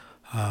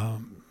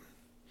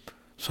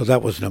 So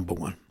that was number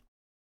one.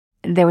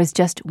 There was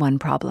just one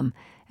problem,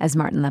 as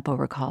Martin Leppo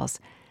recalls.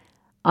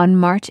 On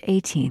March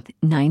 18th,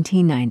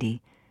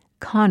 1990,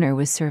 Connor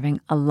was serving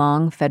a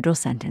long federal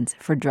sentence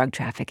for drug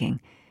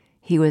trafficking.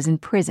 He was in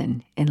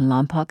prison in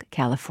Lompoc,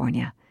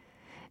 California.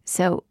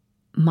 So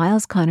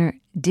Miles Connor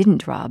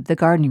didn't rob the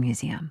Gardner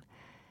Museum.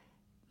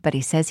 But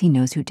he says he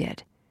knows who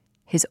did.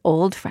 His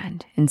old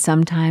friend and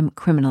sometime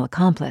criminal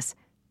accomplice,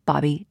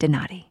 Bobby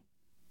Donati.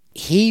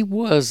 He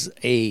was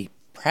a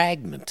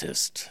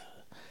pragmatist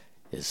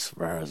as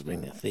far as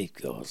being a thief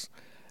goes.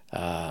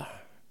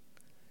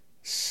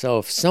 So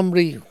if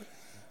somebody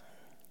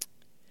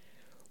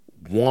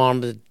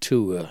wanted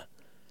to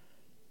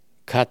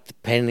cut the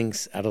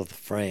paintings out of the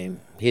frame,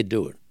 he'd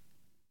do it.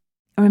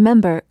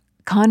 Remember,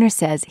 Connor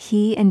says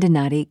he and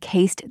Donati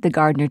cased the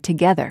Gardner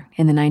together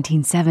in the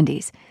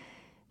 1970s.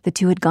 The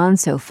two had gone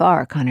so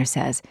far, Connor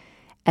says,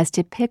 as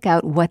to pick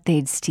out what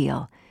they'd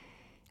steal.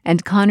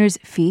 And Connor's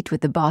feat with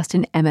the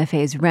Boston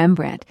MFA's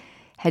Rembrandt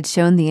had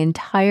shown the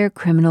entire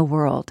criminal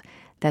world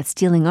that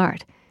stealing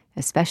art,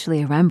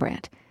 especially a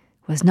Rembrandt,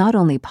 was not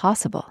only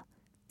possible,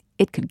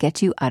 it could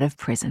get you out of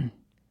prison.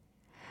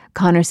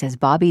 Connor says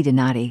Bobby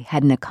Donati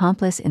had an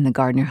accomplice in the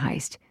Gardner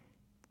heist,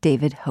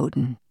 David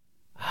Houghton.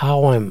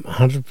 How I'm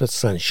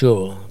 100%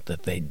 sure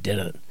that they did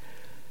it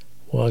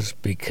was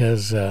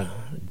because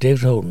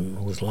David Houghton,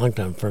 who was a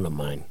longtime friend of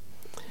mine,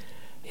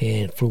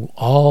 and flew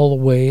all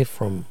the way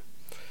from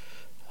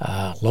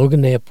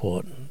Logan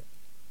Airport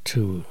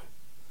to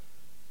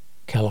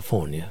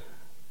California,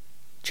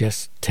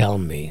 just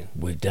telling me,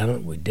 we did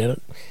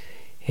it,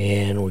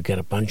 and we got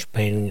a bunch of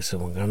paintings,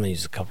 and we're going to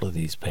use a couple of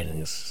these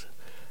paintings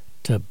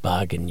to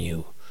bargain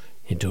you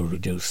into a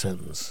reduced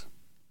sentence.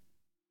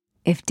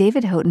 If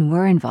David Houghton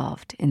were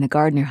involved in the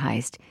Gardner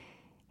heist,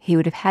 he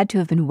would have had to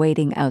have been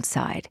waiting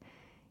outside.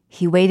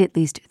 He weighed at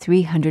least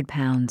 300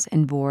 pounds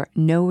and bore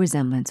no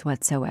resemblance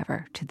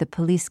whatsoever to the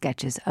police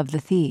sketches of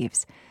the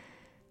thieves.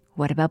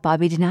 What about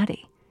Bobby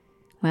Donati?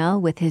 Well,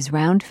 with his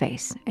round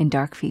face and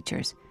dark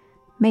features,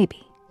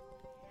 maybe.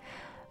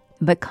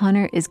 But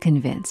Connor is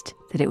convinced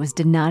that it was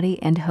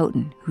Donati and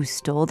Houghton who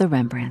stole the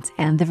Rembrandts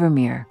and the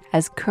Vermeer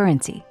as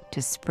currency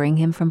to spring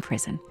him from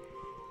prison,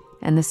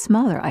 and the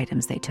smaller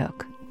items they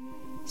took.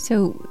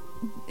 So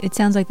it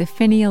sounds like the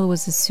finial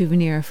was a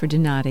souvenir for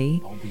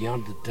Donati. Oh,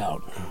 beyond a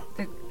doubt.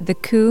 The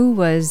coup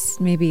was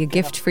maybe a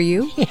gift for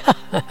you? Yeah,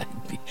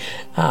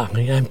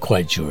 I'm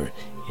quite sure,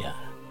 yeah.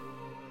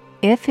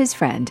 If his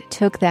friend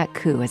took that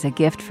coup as a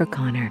gift for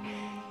Connor,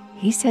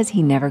 he says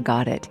he never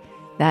got it.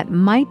 That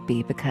might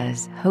be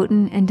because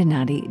Houghton and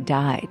Donati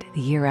died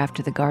the year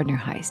after the Gardner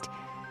heist.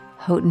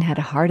 Houghton had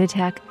a heart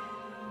attack.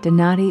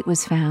 Donati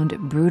was found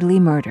brutally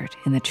murdered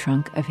in the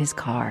trunk of his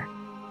car.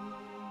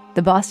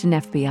 The Boston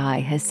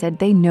FBI has said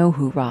they know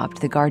who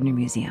robbed the Gardner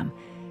Museum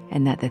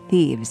and that the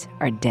thieves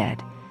are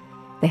dead.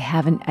 They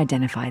haven't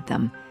identified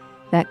them.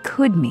 That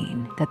could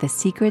mean that the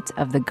secrets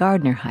of the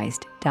Gardner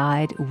heist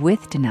died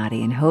with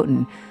Donati and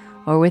Houghton,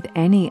 or with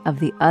any of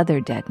the other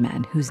dead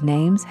men whose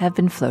names have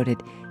been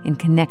floated in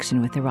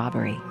connection with the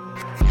robbery.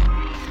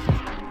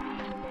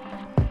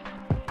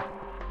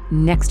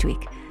 Next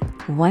week,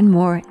 one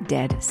more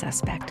dead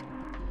suspect.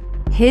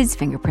 His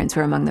fingerprints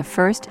were among the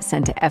first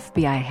sent to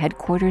FBI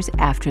headquarters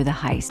after the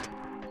heist,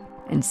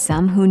 and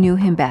some who knew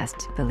him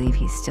best believe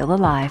he's still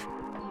alive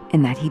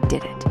and that he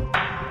did it.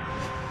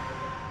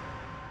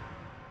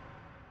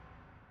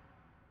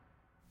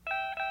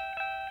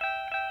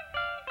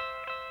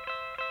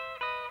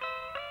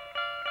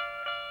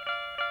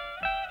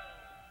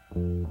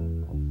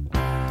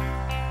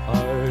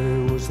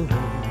 I was the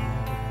one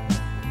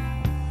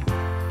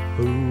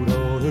who'd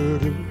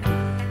ordered her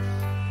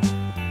kiss,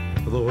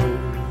 the way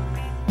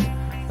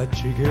that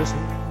she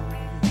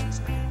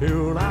kisses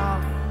You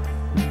now.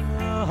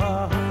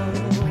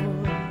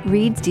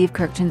 Read Steve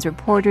Kurkjian's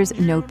reporter's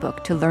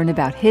notebook to learn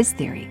about his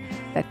theory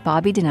that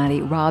Bobby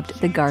Donati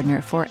robbed the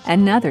gardener for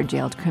another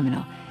jailed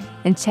criminal.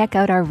 And check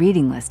out our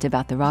reading list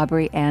about the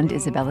robbery and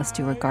Isabella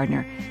Stewart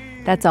Gardner.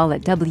 That's all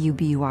at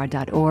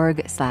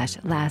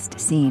wbur.org/last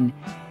scene.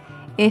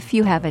 If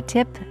you have a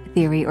tip,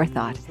 theory, or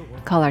thought,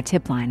 call our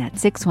tip line at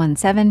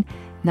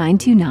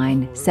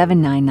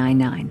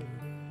 617-929-7999.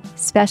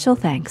 Special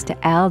thanks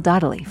to Al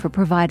Donnelly for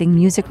providing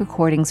music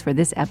recordings for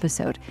this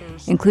episode,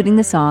 including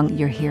the song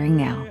you're hearing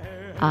now,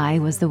 I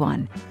Was the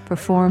One,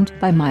 performed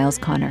by Miles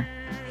Connor.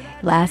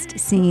 Last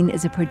Scene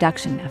is a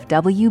production of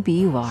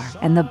WBUR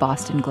and the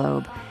Boston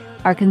Globe.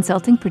 Our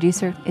consulting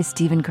producer is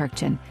Stephen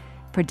Kurkjian.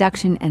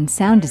 Production and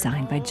sound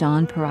design by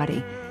John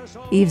Perotti.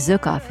 Eve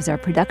Zukoff is our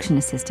production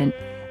assistant.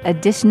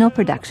 Additional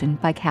production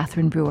by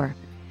Catherine Brewer.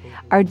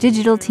 Our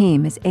digital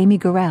team is Amy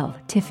Gorell,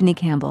 Tiffany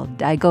Campbell,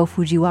 Daigo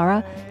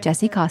Fujiwara,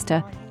 Jesse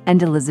Costa,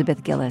 and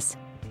Elizabeth Gillis.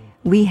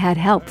 We had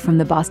help from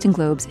the Boston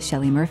Globe's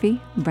Shelley Murphy,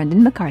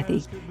 Brendan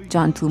McCarthy,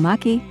 John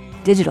Plumaki,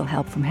 digital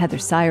help from Heather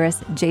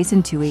Cyrus,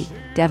 Jason Toohey,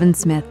 Devin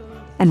Smith,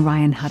 and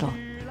Ryan Huddle.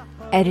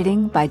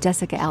 Editing by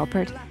Jessica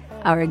Alpert.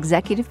 Our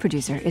executive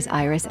producer is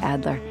Iris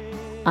Adler.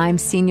 I'm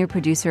senior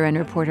producer and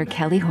reporter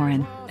Kelly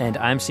Horan. And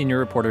I'm senior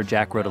reporter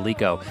Jack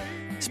Rodolico.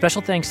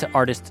 Special thanks to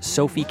artist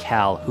Sophie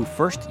Cal, who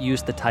first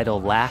used the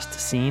title Last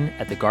Scene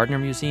at the Gardner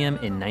Museum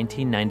in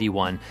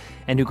 1991,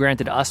 and who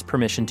granted us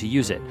permission to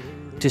use it.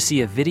 To see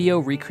a video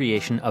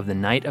recreation of the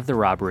night of the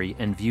robbery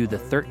and view the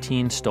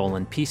 13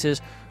 stolen pieces,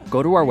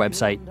 go to our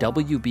website,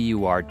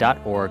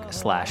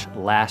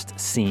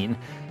 wbur.org/lastscene.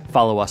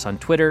 Follow us on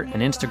Twitter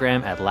and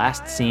Instagram at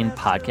Last Scene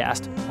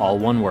Podcast, all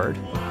one word.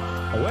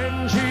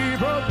 When she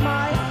broke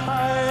my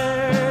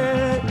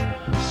heart,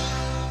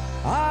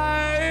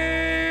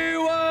 I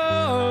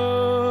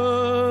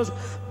was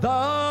the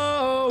one.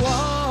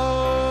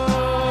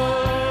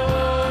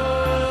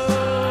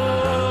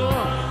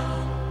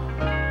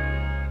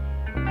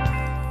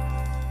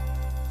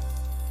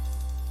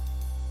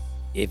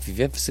 If you've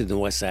ever seen the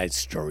West Side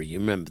Story, you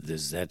remember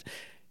there's that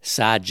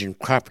Sergeant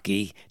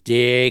Krupke,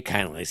 dear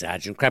kindly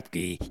Sergeant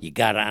Krupke, you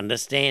gotta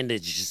understand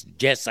it's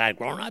just like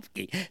grown up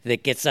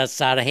that gets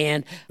us out of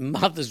hand.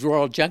 Mothers were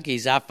all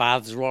junkies, our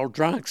fathers were all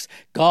drunks.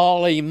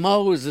 Golly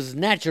Moses,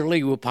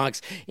 naturally we're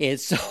punks. And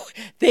so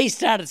they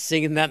started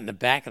singing that in the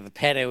back of the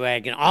paddy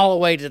wagon all the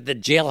way to the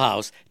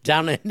jailhouse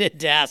down in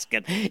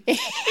Nedasket.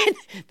 And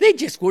they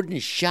just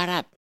wouldn't shut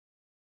up.